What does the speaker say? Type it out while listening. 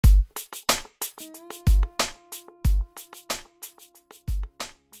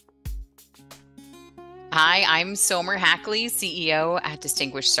Hi, I'm Somer Hackley, CEO at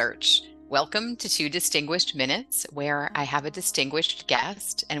Distinguished Search. Welcome to Two Distinguished Minutes, where I have a distinguished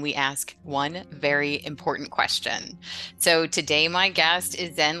guest and we ask one very important question. So today, my guest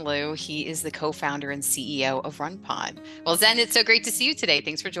is Zhen Liu. He is the co-founder and CEO of RunPod. Well, Zhen, it's so great to see you today.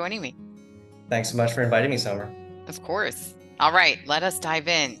 Thanks for joining me. Thanks so much for inviting me, Summer. Of course. All right, let us dive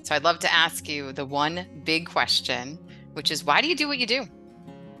in. So I'd love to ask you the one big question, which is why do you do what you do?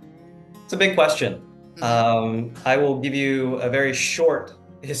 It's a big question. Hmm. I will give you a very short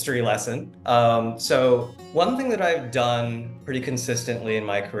history lesson. So one thing that I've done pretty consistently in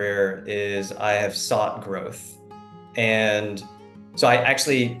my career is I have sought growth. And so I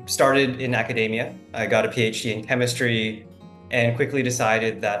actually started in academia. I got a PhD in chemistry and quickly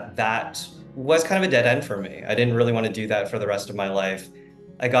decided that that was kind of a dead end for me. I didn't really want to do that for the rest of my life.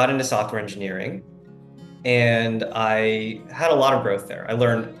 I got into software engineering. And I had a lot of growth there. I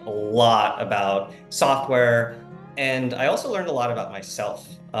learned a lot about software, and I also learned a lot about myself.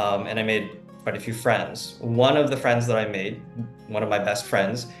 And I made quite a few friends. One of the friends that I made, one of my best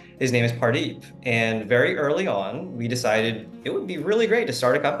friends, his name is Pardeep. And very early on, we decided it would be really great to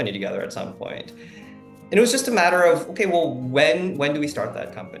start a company together at some point. And it was just a matter of, okay, well, when do we start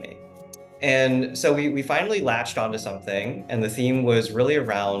that company? And so we finally latched onto something, and the theme was really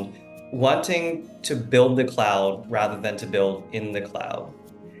around wanting to build the cloud rather than to build in the cloud.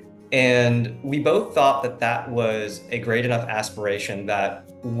 And we both thought that that was a great enough aspiration that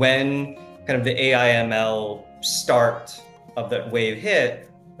when kind of the AI/ML start of that wave hit,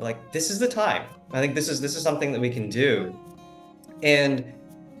 we're like, this is the time. I think this is something that we can do. And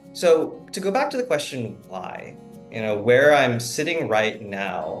so to go back to the question why, where I'm sitting right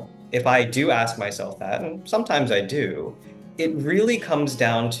now, if I do ask myself that, and sometimes I do, it really comes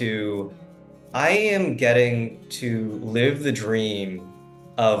down to I am getting to live the dream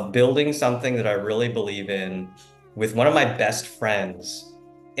of building something that I really believe in with one of my best friends.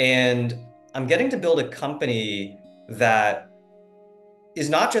 And I'm getting to build a company that is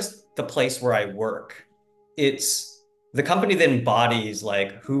not just the place where I work. It's the company that embodies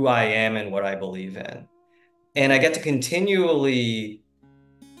like who I am and what I believe in. And I get to continually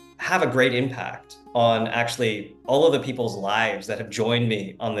have a great impact on actually all of the people's lives that have joined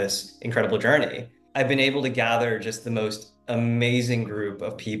me on this incredible journey. I've been able to gather just the most amazing group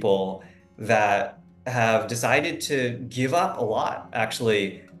of people that have decided to give up a lot,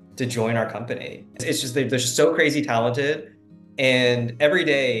 actually, to join our company. It's just they're just so crazy talented. And every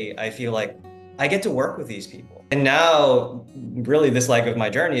day I feel like I get to work with these people. And now, really, this leg of my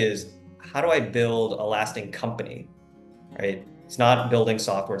journey is how do I build a lasting company, right? It's not building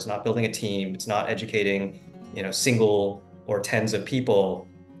software, it's not building a team, it's not educating, single or tens of people.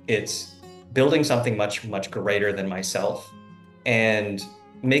 It's building something much, much greater than myself and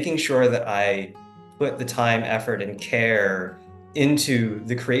making sure that I put the time, effort, and care into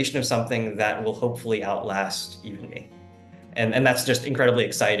the creation of something that will hopefully outlast even me. And that's just incredibly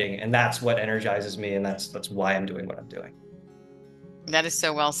exciting. And that's what energizes me. And that's why I'm doing what I'm doing. That is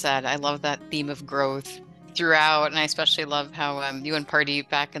so well said. I love that theme of growth throughout. And I especially love how you and Party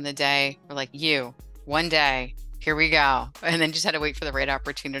back in the day were like, one day, here we go. And then just had to wait for the right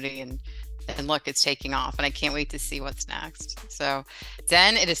opportunity and look, it's taking off. And I can't wait to see what's next. So,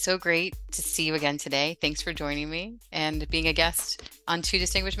 Zen, it is so great to see you again today. Thanks for joining me and being a guest on Two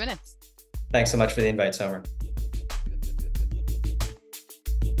Distinguished Minutes. Thanks so much for the invite, Summer.